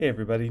Hey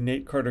everybody,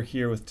 Nate Carter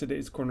here with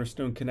today's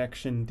Cornerstone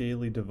Connection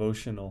Daily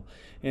Devotional.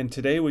 And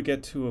today we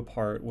get to a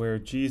part where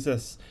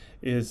Jesus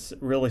is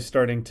really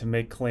starting to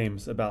make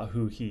claims about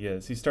who he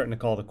is. He's starting to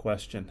call the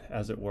question,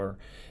 as it were.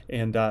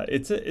 And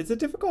it's a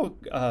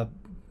difficult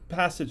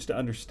passage to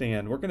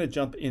understand. We're going to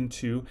jump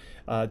into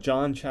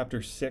John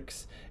chapter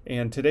 6,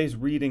 and today's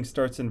reading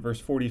starts in verse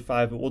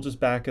 45, but we'll just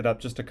back it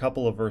up just a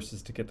couple of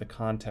verses to get the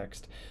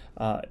context.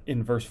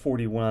 In verse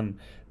 41,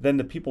 then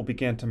the people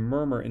began to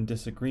murmur in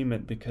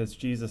disagreement because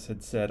Jesus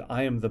had said,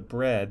 I am the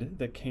bread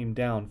that came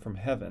down from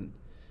heaven. And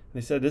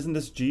they said, isn't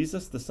this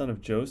Jesus, the son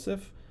of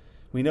Joseph?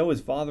 We know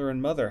his father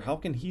and mother. How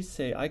can he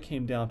say, I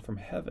came down from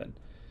heaven?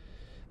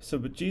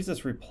 But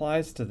Jesus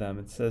replies to them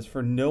and says,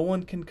 for no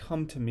one can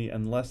come to me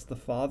unless the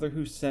Father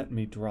who sent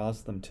me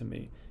draws them to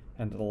me,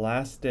 and the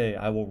last day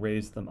I will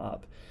raise them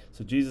up.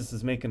 So Jesus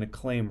is making a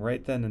claim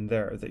right then and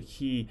there that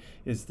he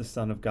is the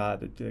Son of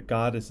God, that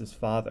God is his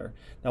Father.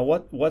 Now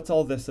what's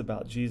all this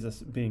about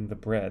Jesus being the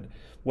bread?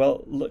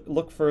 Well,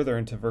 look further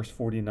into verse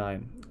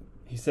 49.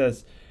 He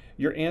says,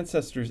 your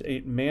ancestors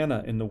ate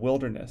manna in the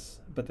wilderness,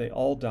 but they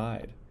all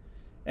died.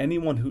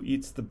 Anyone who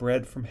eats the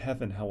bread from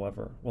heaven,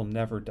 however, will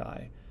never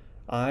die.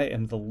 I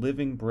am the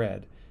living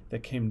bread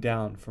that came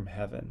down from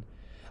heaven.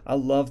 I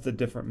love the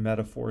different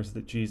metaphors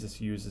that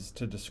Jesus uses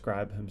to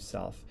describe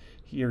himself.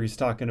 Here he's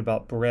talking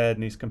about bread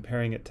and he's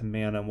comparing it to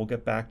manna, and we'll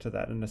get back to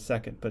that in a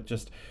second. But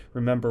just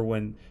remember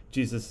when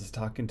Jesus is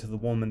talking to the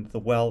woman at the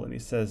well and he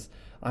says,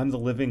 I'm the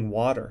living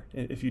water.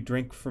 If you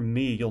drink from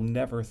me, you'll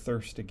never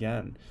thirst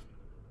again.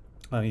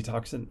 He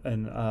talks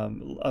in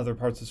other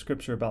parts of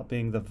Scripture about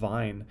being the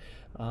vine,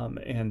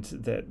 and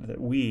that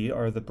we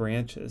are the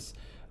branches.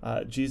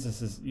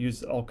 Jesus has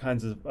used all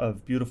kinds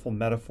of beautiful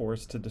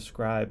metaphors to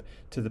describe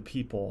to the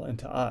people and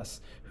to us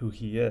who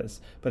he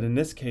is. But in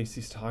this case,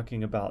 he's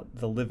talking about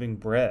the living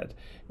bread,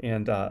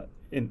 and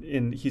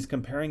he's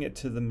comparing it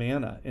to the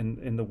manna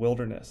in the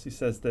wilderness. He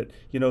says that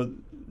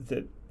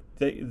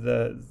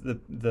that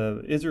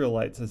the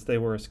Israelites, as they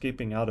were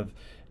escaping out of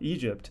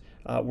Egypt,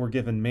 were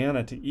given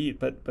manna to eat,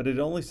 but it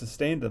only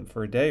sustained them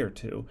for a day or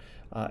two,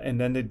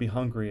 and then they'd be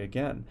hungry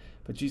again.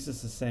 But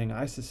Jesus is saying,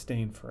 I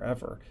sustain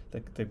forever.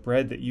 The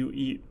bread that you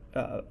eat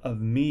of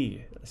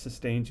me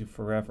sustains you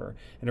forever.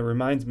 And it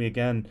reminds me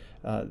again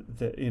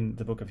that in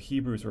the book of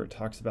Hebrews, where it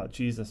talks about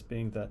Jesus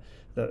being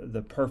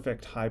the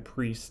perfect high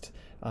priest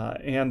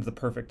and the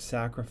perfect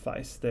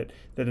sacrifice, that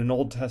in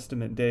Old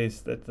Testament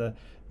days that the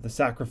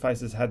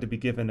sacrifices had to be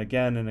given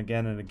again and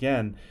again and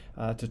again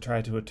to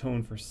try to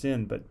atone for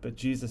sin, but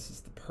Jesus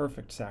is the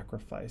perfect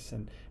sacrifice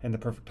and the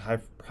perfect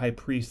high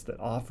priest that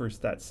offers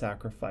that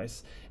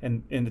sacrifice,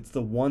 and it's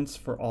the once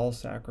for all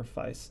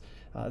sacrifice,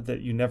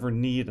 that you never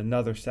need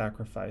another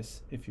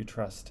sacrifice if you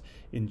trust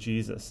in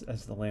Jesus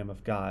as the Lamb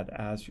of God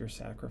as your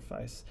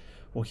sacrifice.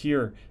 Well,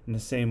 here, in the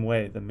same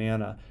way, the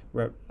manna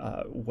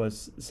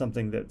was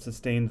something that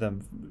sustained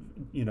them,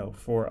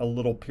 for a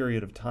little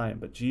period of time,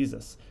 but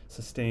Jesus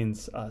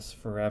sustains us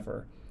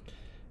forever.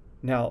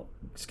 Now,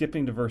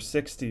 skipping to verse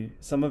 60,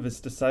 some of his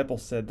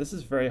disciples said, this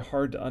is very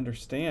hard to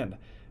understand.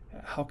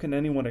 How can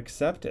anyone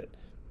accept it?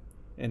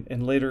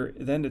 And later,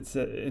 then it's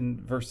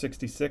in verse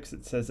 66,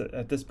 it says that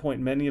at this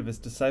point, many of his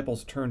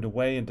disciples turned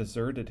away and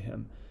deserted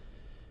him.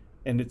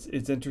 And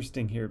it's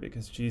interesting here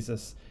because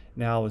Jesus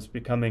now is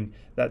becoming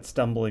that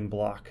stumbling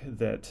block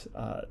that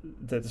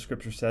the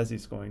Scripture says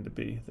he's going to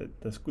be,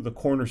 that the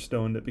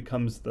cornerstone that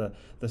becomes the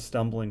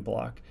stumbling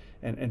block.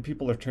 And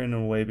people are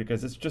turning away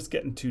because it's just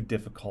getting too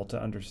difficult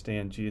to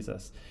understand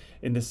Jesus.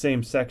 In the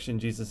same section,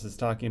 Jesus is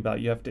talking about,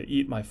 you have to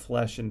eat my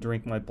flesh and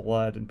drink my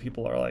blood. And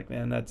people are like,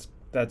 man,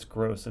 that's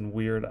gross and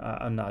weird.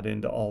 I'm not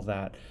into all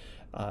that.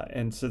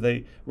 And so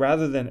they,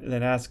 rather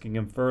than asking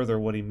him further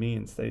what he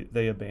means,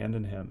 they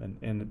abandon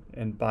him,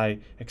 and by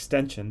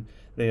extension,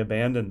 they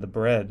abandon the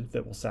bread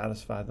that will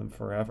satisfy them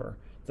forever,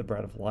 the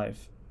bread of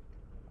life.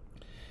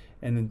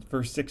 And in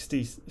verse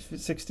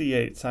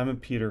 68, Simon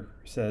Peter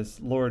says,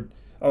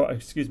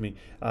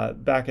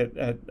 back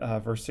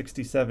at verse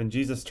 67,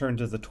 Jesus turned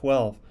to the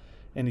 12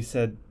 and he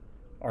said,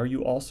 are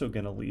you also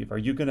going to leave? Are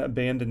you going to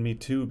abandon me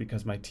too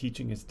because my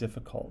teaching is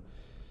difficult?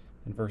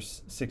 In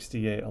verse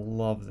 68, I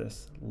love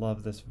this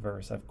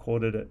verse. I've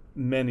quoted it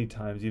many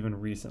times, even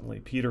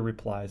recently. Peter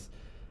replies,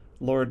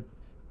 Lord,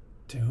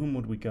 to whom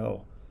would we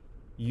go?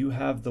 You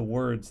have the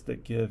words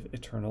that give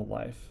eternal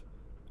life.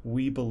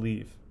 We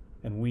believe,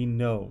 and we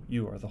know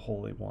you are the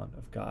Holy One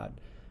of God.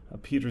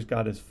 Peter's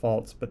got his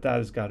faults, but that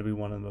has got to be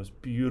one of the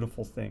most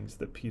beautiful things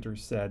that Peter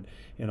said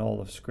in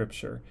all of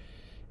Scripture.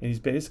 And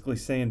he's basically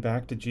saying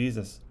back to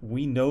Jesus,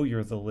 we know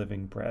you're the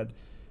living bread.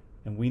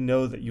 And we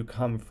know that you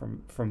come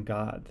from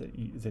God,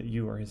 that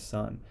you are his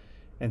son.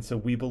 And so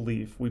we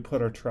believe, we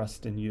put our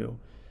trust in you.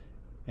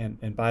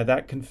 And by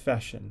that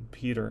confession,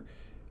 Peter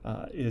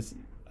is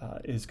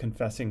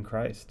confessing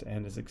Christ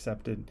and has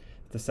accepted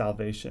the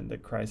salvation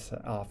that Christ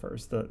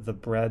offers, the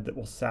bread that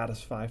will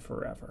satisfy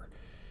forever.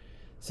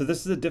 So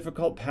this is a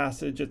difficult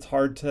passage. It's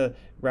hard to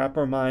wrap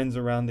our minds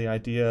around the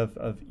idea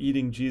of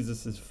eating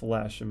Jesus's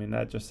flesh. I mean,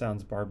 that just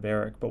sounds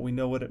barbaric, but we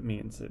know what it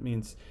means. It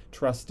means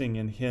trusting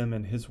in him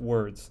and his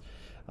words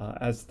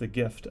as the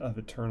gift of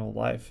eternal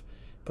life,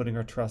 putting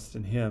our trust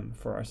in him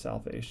for our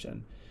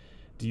salvation.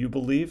 Do you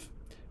believe?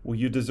 Will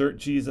you desert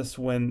Jesus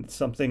when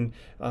something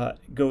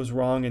goes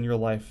wrong in your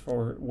life,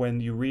 or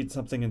when you read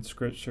something in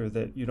Scripture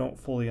that you don't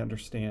fully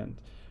understand?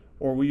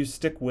 Or will you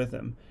stick with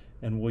him,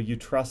 and will you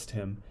trust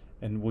him,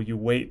 and will you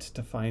wait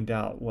to find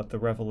out what the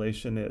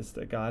revelation is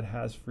that God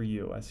has for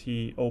you as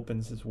he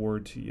opens his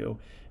word to you,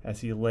 as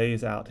he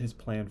lays out his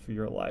plan for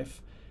your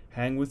life?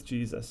 Hang with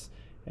Jesus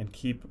and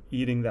keep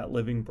eating that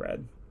living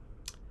bread.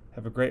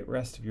 Have a great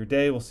rest of your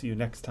day. We'll see you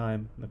next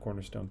time on the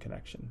Cornerstone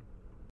Connection.